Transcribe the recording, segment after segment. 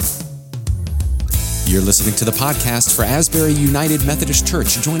You're listening to the podcast for Asbury United Methodist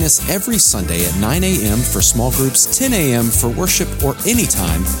Church. Join us every Sunday at 9 a.m. for small groups, 10 a.m. for worship, or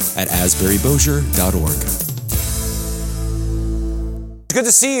anytime at asburybosier.org. It's good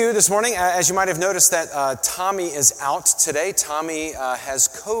to see you this morning. As you might have noticed that Tommy is out today. Tommy has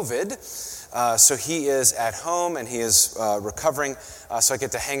COVID, so he is at home and he is recovering. So I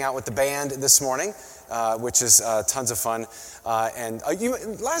get to hang out with the band this morning, which is tons of fun.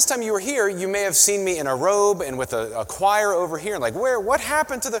 Last time you were here, you may have seen me in a robe and with a choir over here. Like, what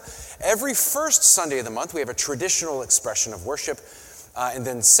happened to every first Sunday of the month, we have a traditional expression of worship. And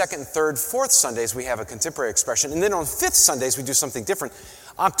then second, third, fourth Sundays, we have a contemporary expression. And then on fifth Sundays, we do something different.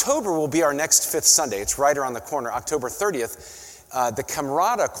 October will be our next fifth Sunday. It's right around the corner. October 30th, the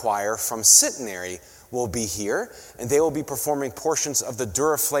Camerata Choir from Centenary will be here, and they will be performing portions of the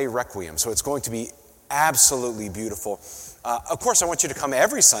Duraflay Requiem. So it's going to be absolutely beautiful. Of course, I want you to come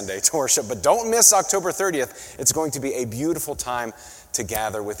every Sunday to worship, but don't miss October 30th. It's going to be a beautiful time to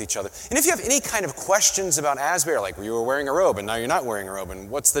gather with each other. And if you have any kind of questions about Asbury, like you were wearing a robe and now you're not wearing a robe, and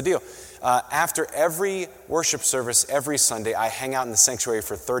what's the deal? After every worship service, every Sunday, I hang out in the sanctuary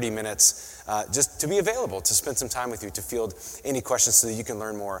for 30 minutes just to be available, to spend some time with you, to field any questions so that you can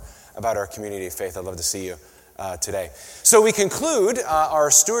learn more about our community of faith. I'd love to see you today. So we conclude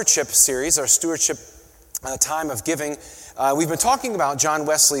our stewardship series, our stewardship time of giving. We've been talking about John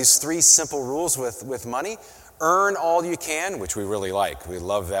Wesley's 3 simple rules with money. Earn all you can, which we really like. We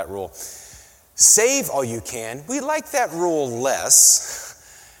love that rule. Save all you can. We like that rule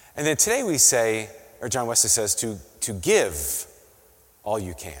less. And then today we say, or John Wesley says, to give all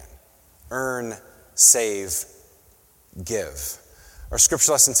you can. Earn, save, give. Our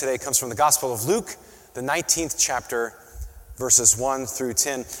scripture lesson today comes from the Gospel of Luke, the 19th chapter, verses 1 through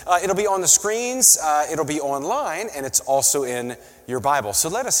 10. It'll be on the screens, it'll be online, and it's also in your Bible. So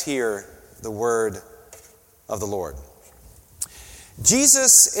let us hear the word of the Lord.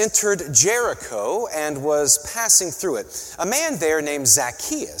 Jesus entered Jericho and was passing through it. A man there named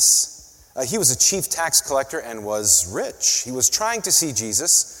Zacchaeus, he was a chief tax collector and was rich. He was trying to see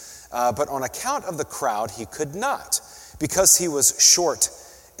Jesus, but on account of the crowd, he could not, because he was short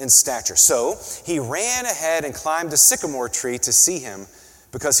in stature. So he ran ahead and climbed a sycamore tree to see him,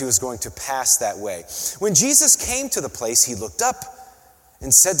 because he was going to pass that way. When Jesus came to the place, he looked up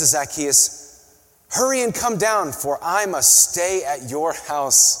and said to Zacchaeus, "Hurry and come down, for I must stay at your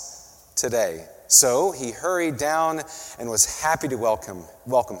house today." So he hurried down and was happy to welcome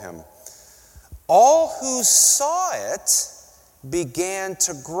him. All who saw it began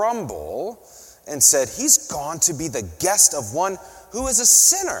to grumble and said, "He's gone to be the guest of one who is a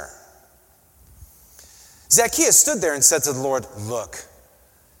sinner." Zacchaeus stood there and said to the Lord, "Look,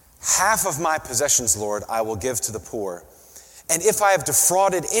 half of my possessions, Lord, I will give to the poor. And if I have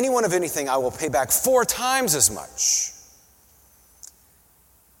defrauded anyone of anything, I will pay back 4 times as much."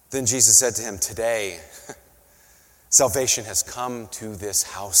 Then Jesus said to him, "Today, salvation has come to this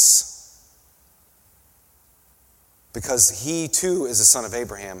house, because he too is a son of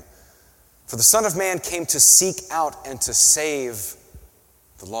Abraham. For the Son of Man came to seek out and to save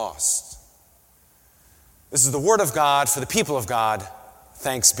the lost." This is the word of God for the people of God.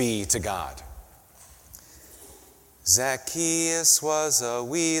 Thanks be to God. Zacchaeus was a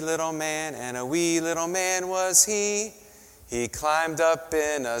wee little man, and a wee little man was he. He climbed up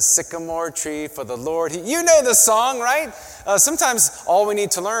in a sycamore tree for the Lord. You know the song, right? Sometimes all we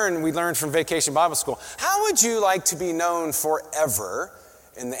need to learn, we learned from Vacation Bible School. How would you like to be known forever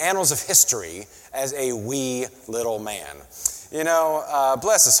in the annals of history as a wee little man? You know,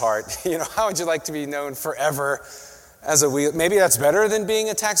 bless his heart. You know, how would you like to be known forever as a wee? Maybe that's better than being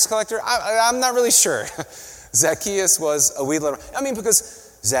a tax collector. I'm not really sure. Zacchaeus was a wee little, because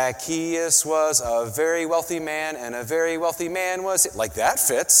Zacchaeus was a very wealthy man, and a very wealthy man was, like that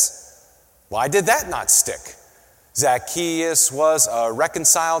fits. Why did that not stick? Zacchaeus was a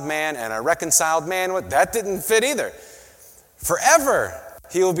reconciled man, and a reconciled man, that didn't fit either. Forever,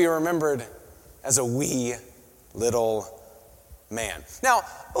 he will be remembered as a wee little man. Now,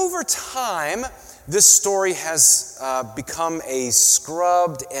 over time, this story has become a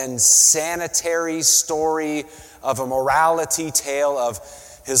scrubbed and sanitary story of a morality tale of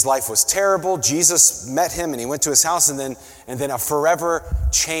his life was terrible. Jesus met him and he went to his house, and then a forever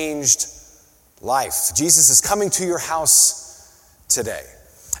changed life. Jesus is coming to your house today.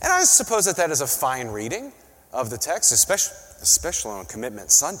 And I suppose that is a fine reading of the text, especially on Commitment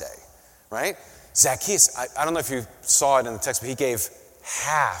Sunday, right? Zacchaeus, I don't know if you saw it in the text, but he gave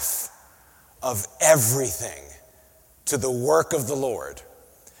half of everything to the work of the Lord.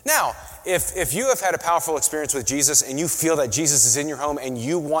 Now, if you have had a powerful experience with Jesus and you feel that Jesus is in your home and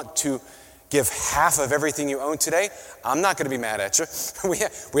you want to give half of everything you own today, I'm not going to be mad at you.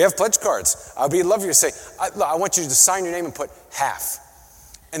 We have pledge cards. I'd love you to say, I want you to sign your name and put half.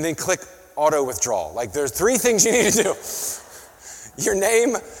 And then click auto withdrawal. Like there's 3 things you need to do. Your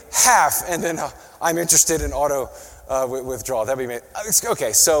name, half, and then I'm interested in auto withdrawal. That'd be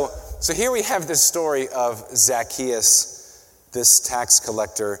okay. So here we have this story of Zacchaeus, this tax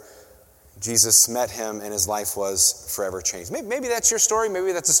collector. Jesus met him and his life was forever changed. Maybe that's your story.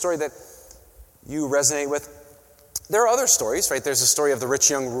 Maybe that's a story that you resonate with. There are other stories, right? There's a story of the rich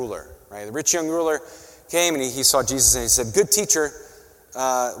young ruler, right? The rich young ruler came and he saw Jesus and he said, "Good teacher,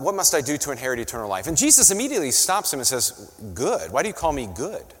 what must I do to inherit eternal life?" And Jesus immediately stops him and says, "Good? Why do you call me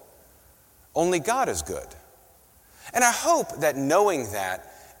good? Only God is good." And I hope that knowing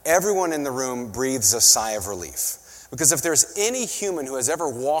that, everyone in the room breathes a sigh of relief. Because if there's any human who has ever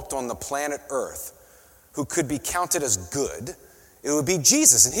walked on the planet Earth who could be counted as good, it would be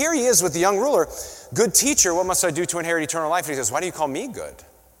Jesus. And here he is with the young ruler. "Good teacher, what must I do to inherit eternal life?" And he says, "Why do you call me good?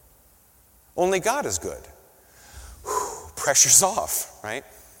 Only God is good." Whew, pressure's off, right?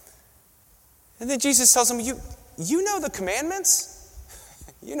 And then Jesus tells him, you know the commandments?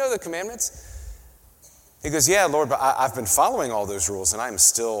 You know the commandments? He goes, "Yeah, Lord, but I've been following all those rules and I'm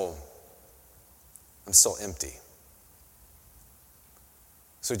still empty."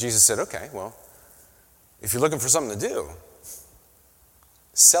 So Jesus said, "Okay, well, if you're looking for something to do,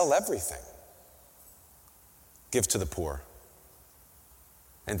 sell everything, give to the poor,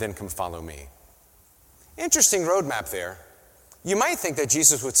 and then come follow me." Interesting roadmap there. You might think that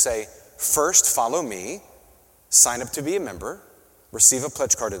Jesus would say, first follow me, sign up to be a member, receive a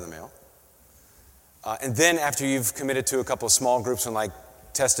pledge card in the mail, and then after you've committed to a couple of small groups and like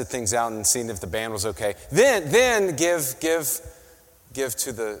tested things out and seen if the band was okay, then give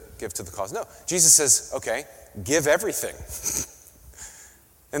to the cause. No, Jesus says, okay, give everything.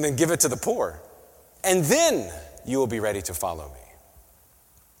 And then give it to the poor. And then you will be ready to follow me.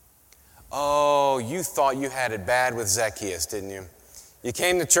 Oh, you thought you had it bad with Zacchaeus, didn't you? You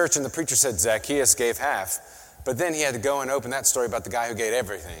came to church and the preacher said Zacchaeus gave half. But then he had to go and open that story about the guy who gave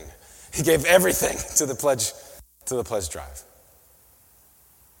everything. He gave everything to the pledge drive.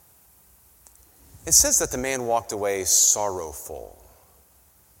 It says that the man walked away sorrowful.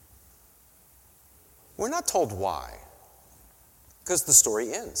 We're not told why. Because the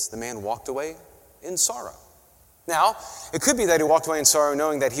story ends. The man walked away in sorrow. Now, it could be that he walked away in sorrow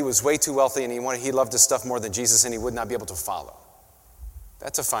knowing that he was way too wealthy and he loved his stuff more than Jesus and he would not be able to follow.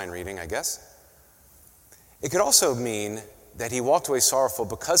 That's a fine reading, I guess. It could also mean that he walked away sorrowful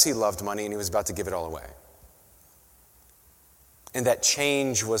because he loved money and he was about to give it all away. And that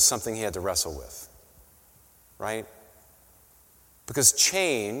change was something he had to wrestle with. Right? Because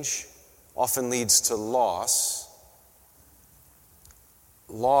change often leads to loss.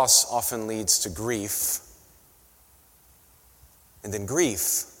 Loss often leads to grief. And then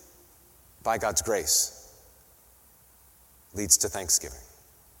grief, by God's grace, leads to thanksgiving.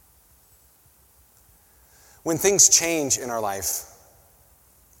 When things change in our life,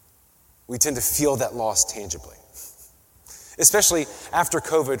 we tend to feel that loss tangibly. Especially after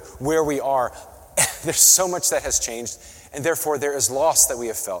COVID, where we are, there's so much that has changed, and therefore there is loss that we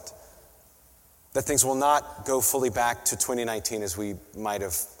have felt. That things will not go fully back to 2019 as we might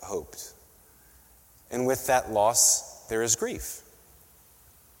have hoped. And with that loss, there is grief.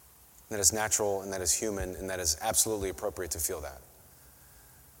 That is natural, and that is human, and that is absolutely appropriate to feel that.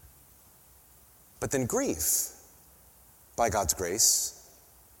 But then grief, by God's grace,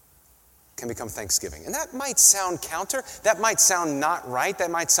 can become thanksgiving. And that might sound counter. That might sound not right.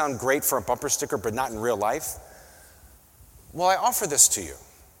 That might sound great for a bumper sticker, but not in real life. Well, I offer this to you.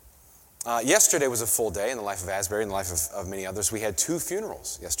 Yesterday was a full day in the life of Asbury and the life of many others. We had 2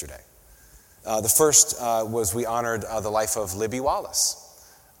 funerals yesterday. The first was we honored the life of Libby Wallace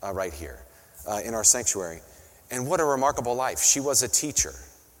right here in our sanctuary. And what a remarkable life. She was a teacher.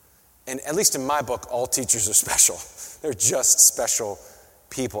 And at least in my book, all teachers are special. They're just special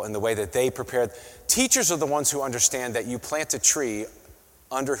people in the way that they prepared. Teachers are the ones who understand that you plant a tree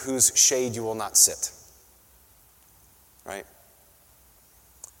under whose shade you will not sit. Right?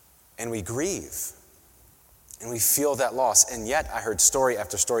 And we grieve. And we feel that loss. And yet I heard story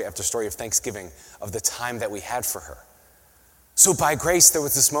after story after story of thanksgiving of the time that we had for her. So by grace, there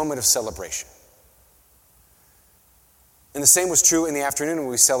was this moment of celebration. And the same was true in the afternoon when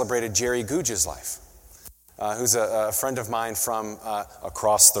we celebrated Jerry Gouge's life, who's a friend of mine from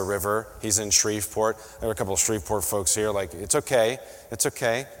across the river. He's in Shreveport. There are a couple of Shreveport folks here. Like, it's okay.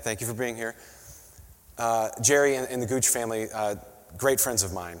 Thank you for being here. Jerry and the Gouge family, great friends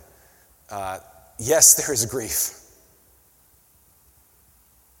of mine. Yes, there is grief.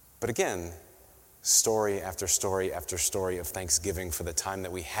 But again, story after story after story of thanksgiving for the time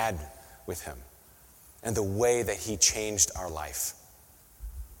that we had with him and the way that he changed our life.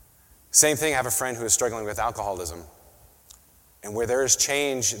 Same thing, I have a friend who is struggling with alcoholism. And where there is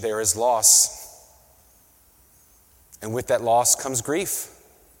change, there is loss. And with that loss comes grief.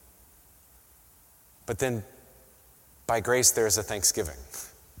 But then, by grace, there is a thanksgiving.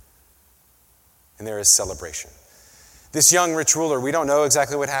 And there is celebration. This young rich ruler, we don't know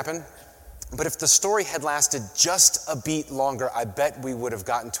exactly what happened. But if the story had lasted just a beat longer, I bet we would have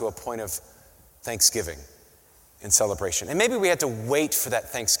gotten to a point of thanksgiving and celebration. And maybe we had to wait for that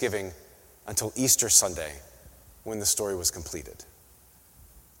Thanksgiving until Easter Sunday when the story was completed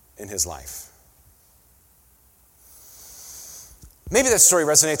in his life. Maybe that story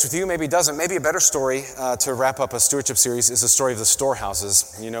resonates with you, maybe it doesn't. Maybe a better story to wrap up a stewardship series is the story of the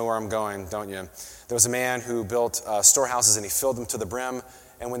storehouses. You know where I'm going, don't you? There was a man who built storehouses and he filled them to the brim.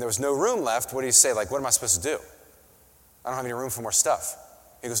 And when there was no room left, what do you say? Like, what am I supposed to do? I don't have any room for more stuff.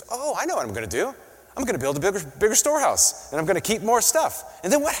 He goes, oh, I know what I'm going to do. I'm going to build a bigger storehouse, and I'm going to keep more stuff.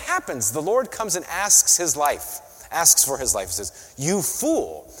 And then what happens? The Lord comes and asks for his life. He says, you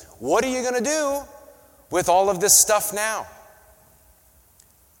fool, what are you going to do with all of this stuff now?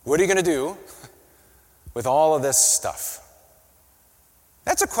 What are you going to do with all of this stuff?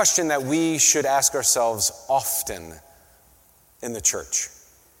 That's a question that we should ask ourselves often in the church.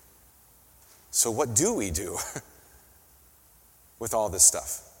 So what do we do with all this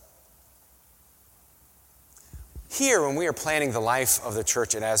stuff? Here, when we are planning the life of the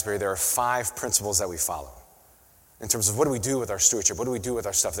church at Asbury, there are 5 principles that we follow. In terms of what do we do with our stewardship? What do we do with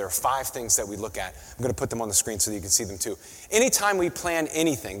our stuff? There are 5 things that we look at. I'm going to put them on the screen so that you can see them too. Anytime we plan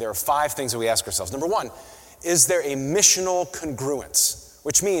anything, there are 5 things that we ask ourselves. Number 1, is there a missional congruence?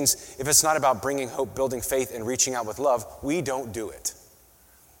 Which means if it's not about bringing hope, building faith, and reaching out with love, we don't do it.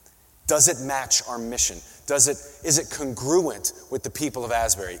 Does it match our mission? Is it congruent with the people of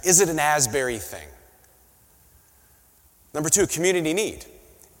Asbury? Is it an Asbury thing? Number 2, community need.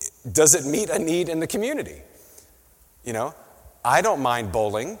 Does it meet a need in the community? You know, I don't mind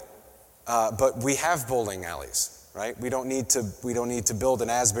bowling, but we have bowling alleys, right? We don't need to build an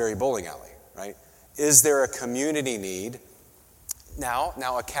Asbury bowling alley, right? Is there a community need? Now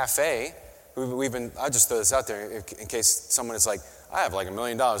a cafe. I'll just throw this out there in case someone is like, I have like $1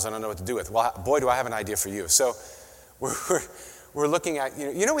 million, I don't know what to do with. Well, boy, do I have an idea for you. So we're looking at,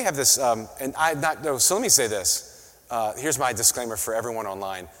 we have this, so let me say this. Here's my disclaimer for everyone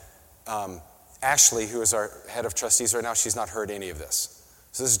online. Ashley, who is our head of trustees right now, she's not heard any of this.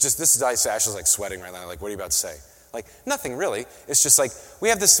 So Ashley's like sweating right now. Like, what are you about to say? Like, nothing really. It's just like, we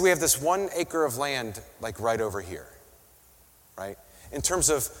have this 1 acre of land like right over here, right? In terms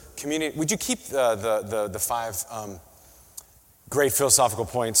of community, would you keep the 5 great philosophical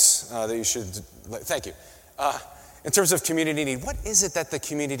points that you should, thank you. In terms of community need, what is it that the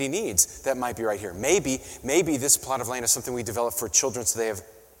community needs that might be right here? Maybe this plot of land is something we develop for children so they have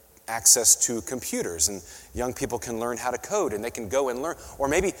access to computers and young people can learn how to code and they can go and learn. Or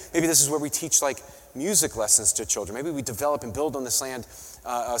maybe this is where we teach like music lessons to children. Maybe we develop and build on this land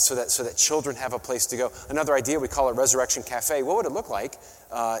so that children have a place to go. Another idea, we call it Resurrection Cafe. What would it look like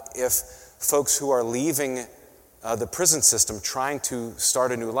if folks who are leaving the prison system trying to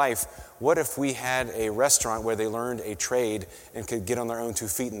start a new life, what if we had a restaurant where they learned a trade and could get on their own 2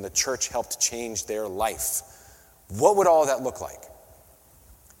 feet and the church helped change their life? What would all of that look like?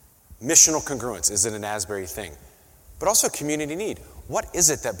 Missional congruence, is it an Asbury thing? But also community need. What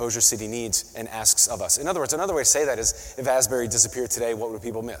is it that Bossier City needs and asks of us? In other words, another way to say that is, if Asbury disappeared today, what would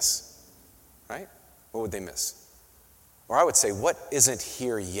people miss? Right? What would they miss? Or I would say, what isn't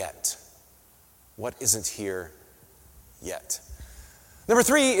here yet? What isn't here yet? Number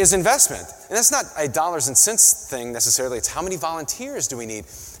 3 is investment. And that's not a dollars and cents thing necessarily. It's how many volunteers do we need?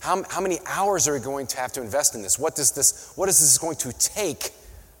 How many hours are we going to have to invest in this? What is this going to take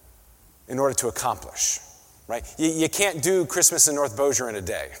in order to accomplish, right? You can't do Christmas in North Bossier in a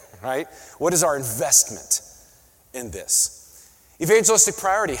day, right? What is our investment in this? Evangelistic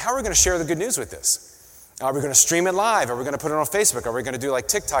priority. How are we going to share the good news with this? Are we going to stream it live? Are we going to put it on Facebook? Are we going to do like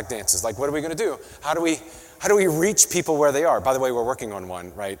TikTok dances? Like, what are we going to do? How do we reach people where they are? By the way, we're working on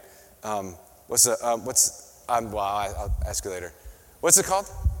one, right? I'll ask you later. What's it called?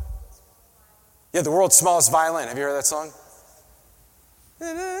 Yeah, The World's Smallest Violin. Have you heard that song?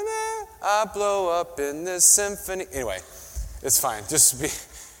 I blow up in this symphony. Anyway, it's fine.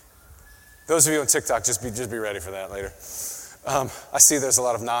 Those of you on TikTok, just be ready for that later. I see there's a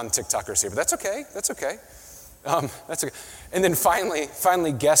lot of non-TikTokers here, but that's okay. That's okay. And then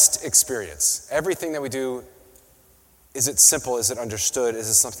finally, guest experience. Everything that we do Is it simple? Is it understood? Is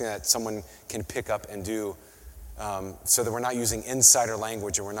it something that someone can pick up and do so that we're not using insider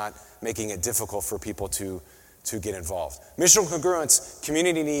language and we're not making it difficult for people to get involved? Missional congruence,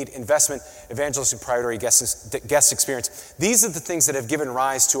 community need, investment, evangelistic priority, guest experience. These are the things that have given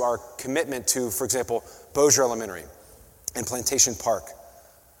rise to our commitment to, for example, Bossier Elementary and Plantation Park,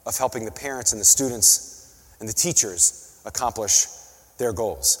 of helping the parents and the students and the teachers accomplish their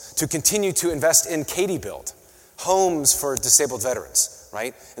goals. To continue to invest in Katie Build, homes for disabled veterans,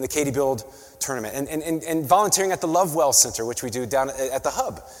 right? In the Katie Build tournament. And volunteering at the Lovewell Center, which we do down at the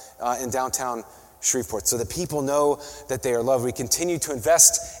Hub in downtown Shreveport, so that people know that they are loved. We continue to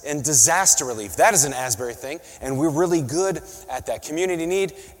invest in disaster relief. That is an Asbury thing, and we're really good at that. Community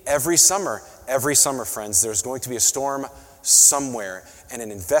need, every summer, friends, there's going to be a storm somewhere, and an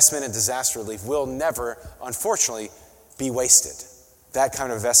investment in disaster relief will never, unfortunately, be wasted. That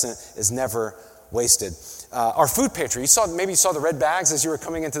kind of investment is never wasted. Our food pantry, maybe you saw the red bags as you were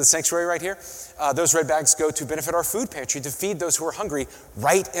coming into the sanctuary right here. Those red bags go to benefit our food pantry to feed those who are hungry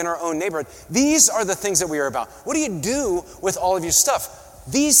right in our own neighborhood. These are the things that we are about. What do you do with all of your stuff?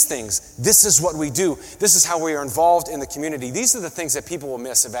 These things, this is what we do. This is how we are involved in the community. These are the things that people will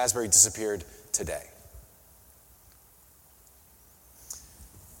miss if Asbury disappeared today.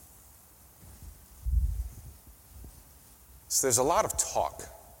 So there's a lot of talk.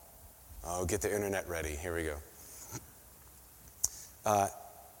 I'll get the internet ready. Here we go.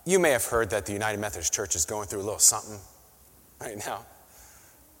 You may have heard that the United Methodist Church is going through a little something right now.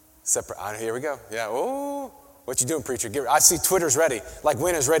 Here we go. Yeah. Oh, what you doing, preacher? I see Twitter's ready. Like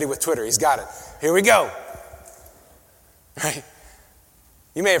Wynn is ready with Twitter. He's got it. Here we go. Right?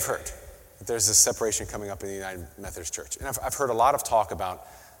 You may have heard that there's this separation coming up in the United Methodist Church. And I've heard a lot of talk about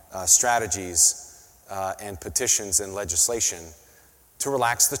strategies and petitions and legislation to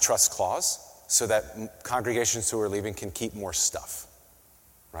relax the trust clause so that congregations who are leaving can keep more stuff,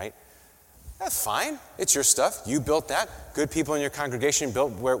 right? That's fine. It's your stuff. You built that. Good people in your congregation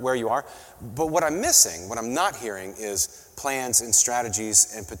built where you are. But what I'm missing, what I'm not hearing, is plans and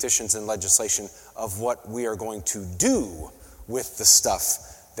strategies and petitions and legislation of what we are going to do with the stuff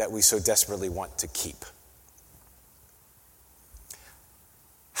that we so desperately want to keep.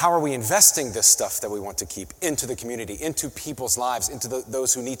 How are we investing this stuff that we want to keep into the community, into people's lives, into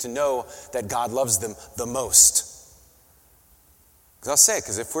those who need to know that God loves them the most? Because I'll say it,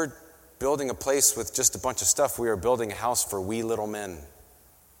 because if we're building a place with just a bunch of stuff, we are building a house for wee little men.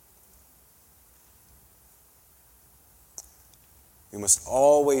 We must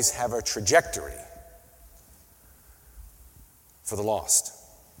always have a trajectory for the lost.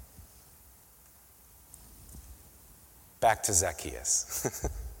 Back to Zacchaeus.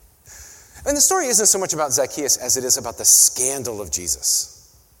 And the story isn't so much about Zacchaeus as it is about the scandal of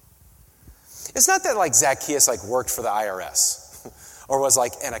Jesus. It's not that like Zacchaeus worked for the IRS or was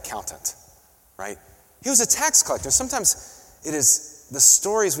like an accountant, right? He was a tax collector. Sometimes it is the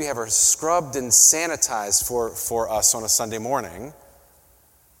stories we have are scrubbed and sanitized for us on a Sunday morning.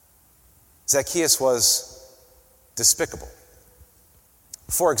 Zacchaeus was despicable.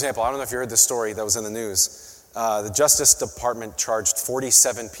 For example, I don't know if you heard this story that was in the news. The Justice Department charged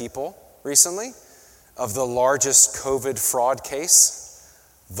 47 people recently of the largest COVID fraud case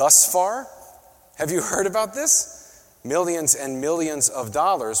thus far. Have you heard about this? Millions and millions of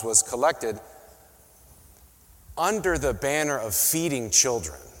dollars was collected under the banner of feeding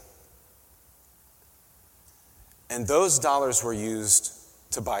children. And those dollars were used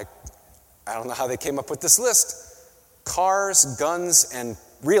to buy, I don't know how they came up with this list, cars, guns, and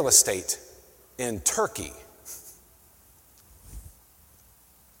real estate in Turkey.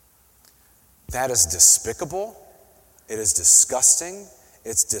 That is despicable, it is disgusting,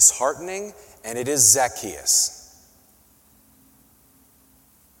 it's disheartening, and it is Zacchaeus.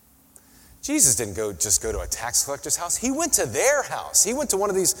 Jesus didn't just go to a tax collector's house. He went to their house. He went to one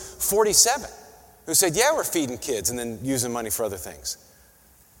of these 47 who said, yeah, we're feeding kids, and then using money for other things.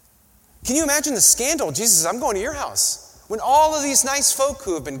 Can you imagine the scandal? Jesus says, I'm going to your house. When all of these nice folk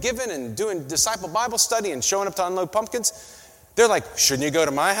who have been given and doing disciple Bible study and showing up to unload pumpkins, they're like, shouldn't you go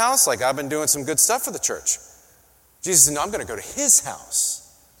to my house? Like, I've been doing some good stuff for the church. Jesus said, no, I'm going to go to his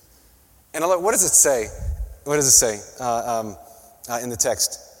house. And what does it say? What does it say in the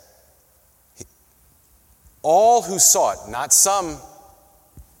text? All who saw it, not some.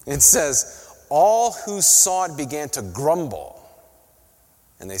 It says, all who saw it began to grumble.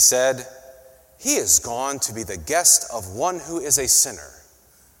 And they said, he is gone to be the guest of one who is a sinner.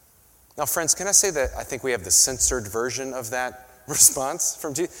 Now, friends, can I say that I think we have the censored version of that response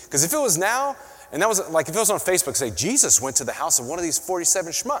from Jesus? Because if it was now, and that was like if it was on Facebook, say, Jesus went to the house of one of these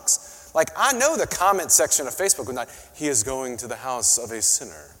 47 schmucks, Like, I know the comment section of Facebook would not, he is going to the house of a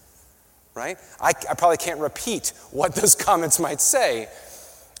sinner, right? I probably can't repeat what those comments might say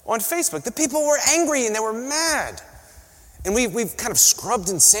on Facebook. The people were angry and they were mad. And we've kind of scrubbed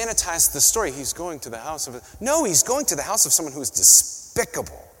and sanitized the story. He's going to the house of No, he's going to the house of someone who is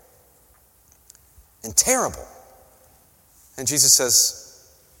despicable and terrible. And Jesus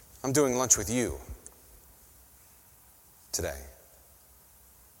says, I'm doing lunch with you today.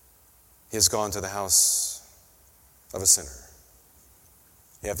 He has gone to the house of a sinner.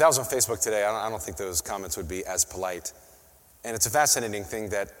 Yeah, if that was on Facebook today, I don't think those comments would be as polite. And it's a fascinating thing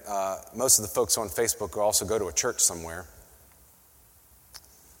that most of the folks on Facebook also go to a church somewhere.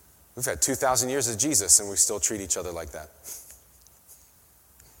 We've had 2,000 years of Jesus, and we still treat each other like that.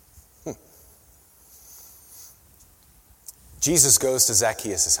 Jesus goes to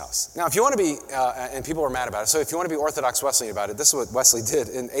Zacchaeus' house. Now, if you want to be, and people are mad about it, so if you want to be Orthodox Wesleyan about it, this is what Wesley did.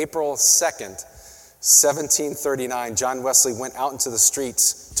 In April 2nd, 1739, John Wesley went out into the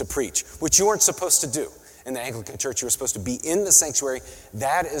streets to preach, which you weren't supposed to do. In the Anglican Church, you were supposed to be in the sanctuary.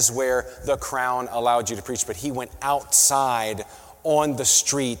 That is where the crown allowed you to preach. But he went outside on the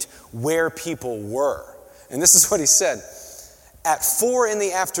street where people were. And this is what he said. At 4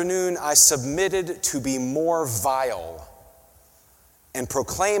 p.m, I submitted to be more vile and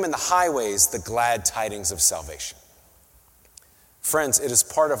proclaim in the highways the glad tidings of salvation. Friends, it is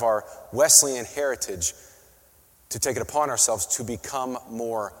part of our Wesleyan heritage to take it upon ourselves to become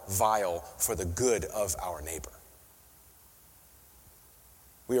more vile for the good of our neighbor.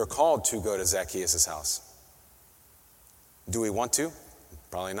 We are called to go to Zacchaeus' house. Do we want to?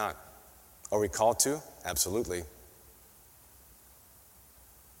 Probably not. Are we called to? Absolutely.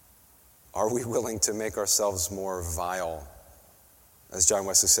 Are we willing to make ourselves more vile, as John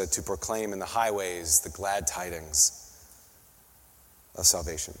Wesley said, to proclaim in the highways the glad tidings of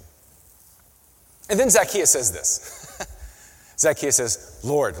salvation? And then Zacchaeus says this. Zacchaeus says,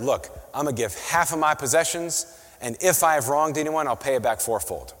 Lord, look, I'm going to give half of my possessions, and if I have wronged anyone, I'll pay it back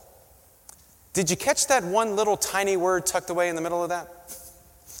fourfold. Did you catch that one little tiny word tucked away in the middle of that?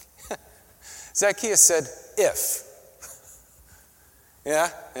 Zacchaeus said, if. Yeah.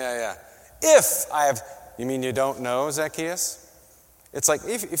 If I have, you mean you don't know, Zacchaeus? It's like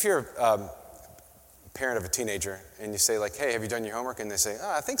if you're a parent of a teenager and you say like, hey, have you done your homework? And they say,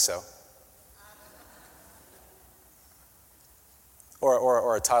 oh, I think so.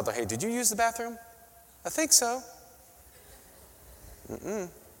 Or a toddler, hey, did you use the bathroom? I think so.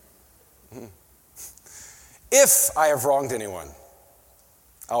 If I have wronged anyone,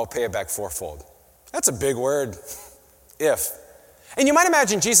 I will pay it back fourfold. That's a big word. If. And you might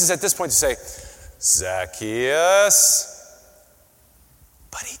imagine Jesus at this point to say, Zacchaeus.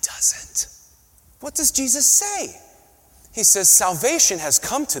 But he doesn't. What does Jesus say? He says, salvation has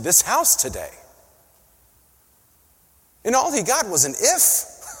come to this house today. And all he got was an if.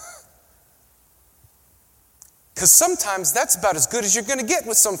 Because sometimes that's about as good as you're going to get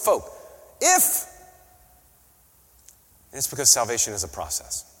with some folk. If. And it's because salvation is a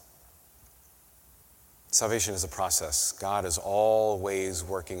process. Salvation is a process. God is always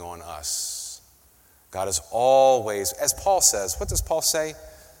working on us. God is always, as Paul says, what does Paul say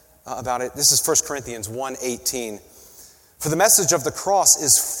about it? This is 1 Corinthians 1:18. For the message of the cross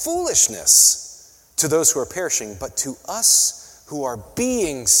is foolishness to those who are perishing, but to us who are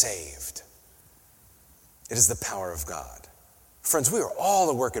being saved, it is the power of God. Friends, we are all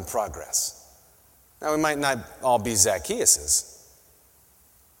a work in progress. Now, we might not all be Zacchaeuses,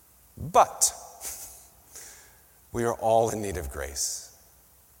 but we are all in need of grace.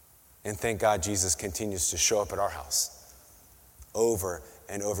 And thank God Jesus continues to show up at our house over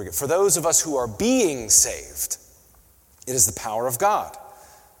and over again. For those of us who are being saved, it is the power of God.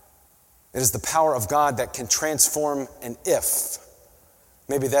 It is the power of God that can transform an if.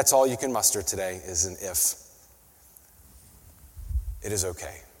 Maybe that's all you can muster today is an if. It is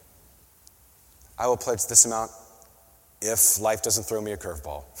okay. I will pledge this amount if life doesn't throw me a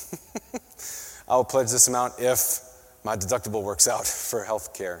curveball. I will pledge this amount if my deductible works out for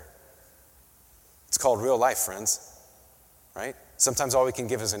health care. It's called real life, friends, right? Sometimes all we can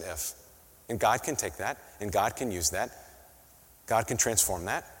give is an if. And God can take that, and God can use that. God can transform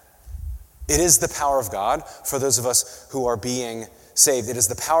that. It is the power of God for those of us who are being saved. It is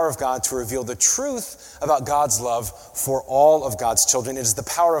the power of God to reveal the truth about God's love for all of God's children. It is the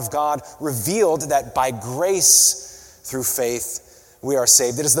power of God revealed that by grace through faith we are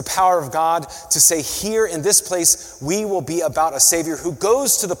saved. It is the power of God to say here in this place we will be about a Savior who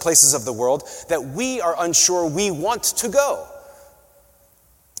goes to the places of the world that we are unsure we want to go.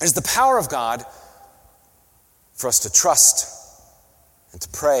 It is the power of God for us to trust and to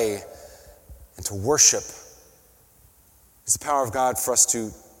pray and to worship is the power of God for us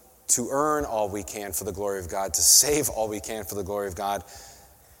to earn all we can for the glory of God, to save all we can for the glory of God,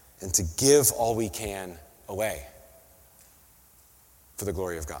 and to give all we can away for the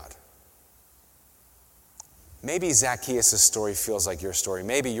glory of God. Maybe Zacchaeus' story feels like your story.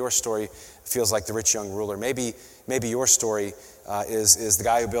 Maybe your story feels like the rich young ruler. Maybe your story is the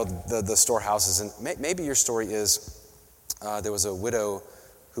guy who built the storehouses. And maybe your story is there was a widow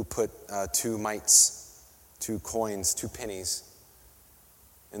who put 2 mites, 2 coins, 2 pennies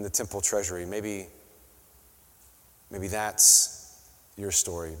in the temple treasury. Maybe that's your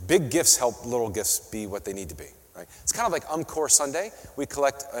story. Big gifts help little gifts be what they need to be. Right? It's kind of like UMCOR Sunday. We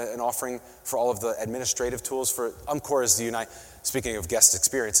collect an offering for all of the administrative tools for UMCOR is speaking of guest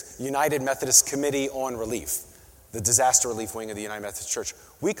experience, United Methodist Committee on Relief, the disaster relief wing of the United Methodist Church.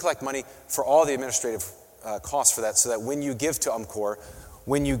 We collect money for all the administrative costs for that, so that when you give to UMCOR,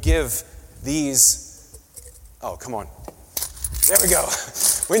 when you give these, oh, come on. There we go.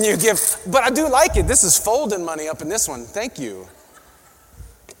 When you give, but I do like it. This is folding money up in this one. Thank you.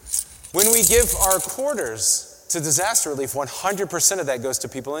 When we give our quarters to disaster relief, 100% of that goes to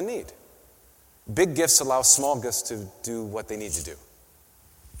people in need. Big gifts allow small gifts to do what they need to do.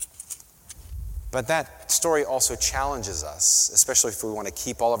 But that story also challenges us, especially if we want to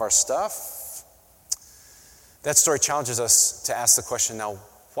keep all of our stuff. That story challenges us to ask the question, now,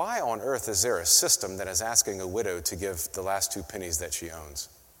 why on earth is there a system that is asking a widow to give the last 2 pennies that she owns?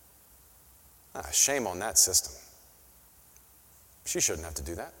 Shame on that system. She shouldn't have to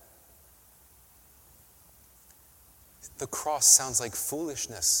do that. The cross sounds like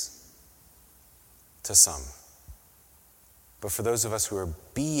foolishness to some. But for those of us who are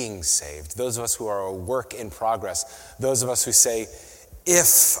being saved, those of us who are a work in progress, those of us who say,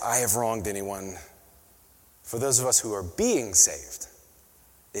 if I have wronged anyone, for those of us who are being saved,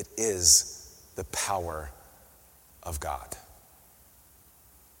 it is the power of God.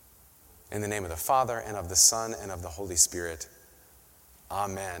 In the name of the Father, and of the Son, and of the Holy Spirit,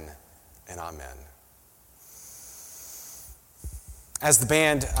 amen and amen. As the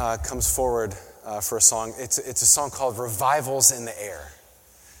band comes forward for a song, it's a song called Revivals in the Air.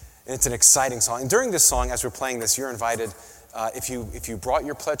 And it's an exciting song. And during this song, as we're playing this, you're invited. If you brought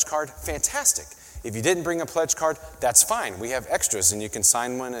your pledge card, fantastic. If you didn't bring a pledge card, that's fine. We have extras, and you can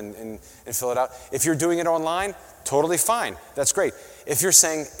sign one and fill it out. If you're doing it online, totally fine. That's great. If you're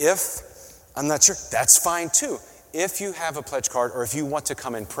saying, I'm not sure, that's fine too. If you have a pledge card, or if you want to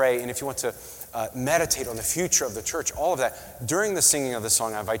come and pray, and if you want to meditate on the future of the church, all of that, during the singing of the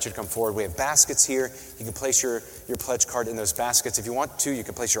song, I invite you to come forward. We have baskets here. You can place your pledge card in those baskets. If you want to, you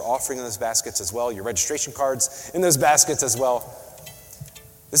can place your offering in those baskets as well, your registration cards in those baskets as well.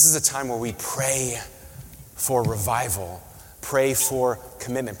 This is a time where we pray for revival, pray for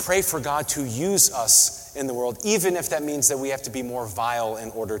commitment, pray for God to use us in the world, even if that means that we have to be more vile in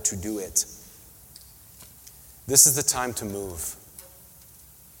order to do it. This is the time to move.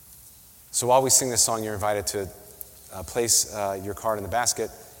 So while we sing this song, you're invited to place your card in the basket.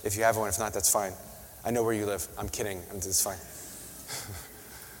 If you have one, if not, that's fine. I know where you live. I'm kidding. It's fine.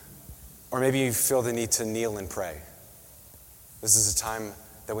 Or maybe you feel the need to kneel and pray. This is a time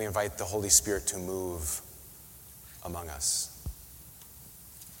that we invite the Holy Spirit to move among us.